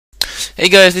Hey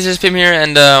guys, this is Pim here,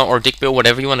 and or Dikbil,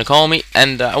 whatever you want to call me,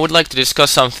 and I would like to discuss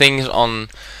some things on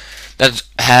that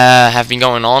have been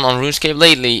going on Runescape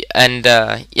lately, and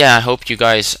yeah, I hope you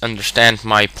guys understand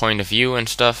my point of view and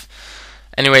stuff.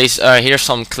 Anyways, here's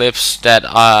some clips that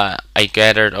I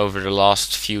gathered over the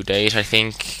last few days, I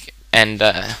think, and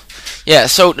yeah,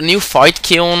 so the new fight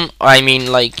kiln,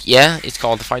 yeah, it's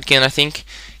called the fight kiln, I think,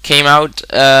 came out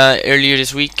earlier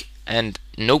this week, and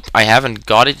nope, I haven't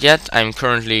got it yet.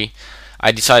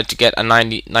 I decided to get a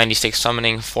 96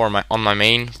 summoning for on my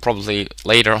main, probably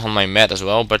later on my med as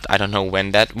well, but I don't know when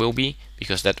that will be,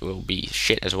 because that will be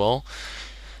shit as well,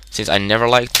 since I never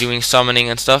liked doing summoning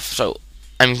and stuff. So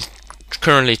I'm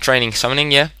currently training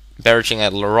summoning, yeah, barraging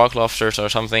at rock lobsters or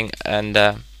something, and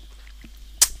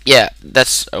yeah,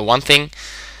 that's one thing.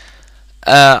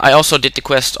 I also did the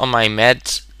quest on my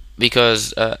med,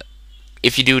 because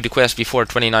if you do the quest before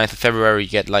 29th of February, you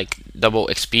get like double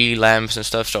XP lamps and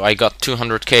stuff. So I got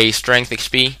 200k strength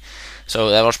XP,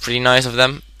 so that was pretty nice of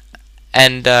them.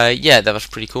 And yeah, that was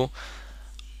pretty cool.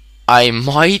 I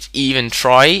might even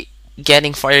try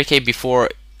getting fire cape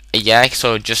before a yak,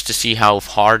 so just to see how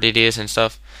hard it is and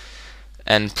stuff.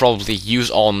 And probably use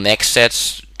all next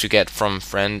sets to get from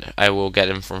friend. I will get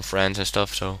them from friends and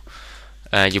stuff. So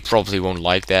you probably won't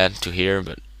like that to hear,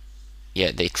 but yeah,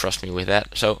 they trust me with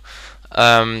that. So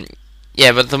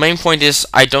yeah, but the main point is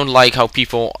I don't like how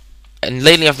people, and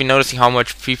lately I've been noticing how many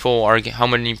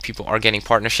people are getting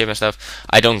partnership and stuff.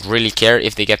 I don't really care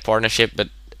if they get partnership, but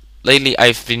lately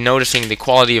I've been noticing the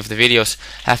quality of the videos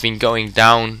have been going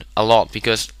down a lot,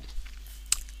 because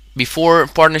before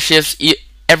partnerships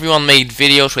everyone made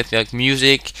videos with like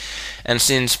music, and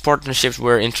since partnerships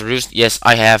were introduced, yes,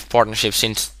 I have partnerships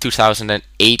since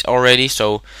 2008 already,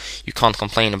 so you can't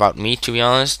complain about me, to be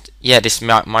honest. Yeah, this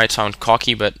might sound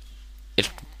cocky, but it's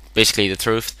basically the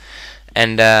truth.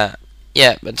 And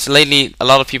yeah, but lately a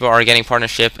lot of people are getting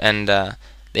partnership, and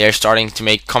they are starting to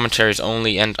make commentaries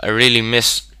only, and I really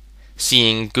miss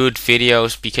seeing good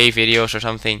videos, PK videos or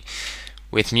something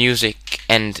with music.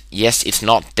 And yes, it's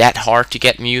not that hard to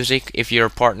get music if you're a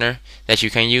partner that you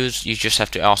can use. You just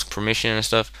have to ask permission and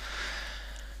stuff.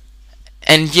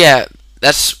 And yeah,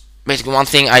 that's basically one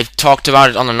thing. I talked about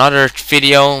it on another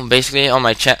video, basically on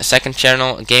my second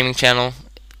channel, a gaming channel.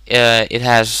 It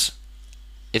has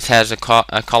a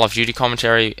Call of Duty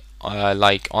commentary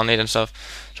like on it and stuff.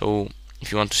 So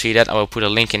if you want to see that, I will put a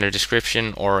link in the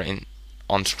description or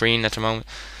on screen at the moment.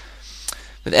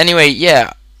 But anyway,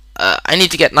 yeah, I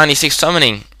need to get 96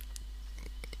 summoning.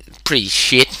 Pretty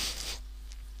shit.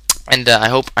 And I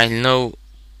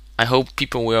hope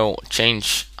people will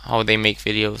change how they make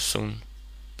videos soon,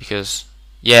 because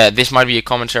yeah, this might be a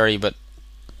commentary, but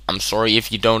I'm sorry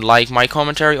if you don't like my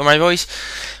commentary or my voice,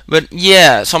 but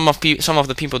yeah, some of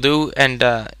the people do. And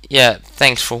yeah,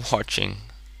 thanks for watching.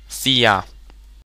 See ya.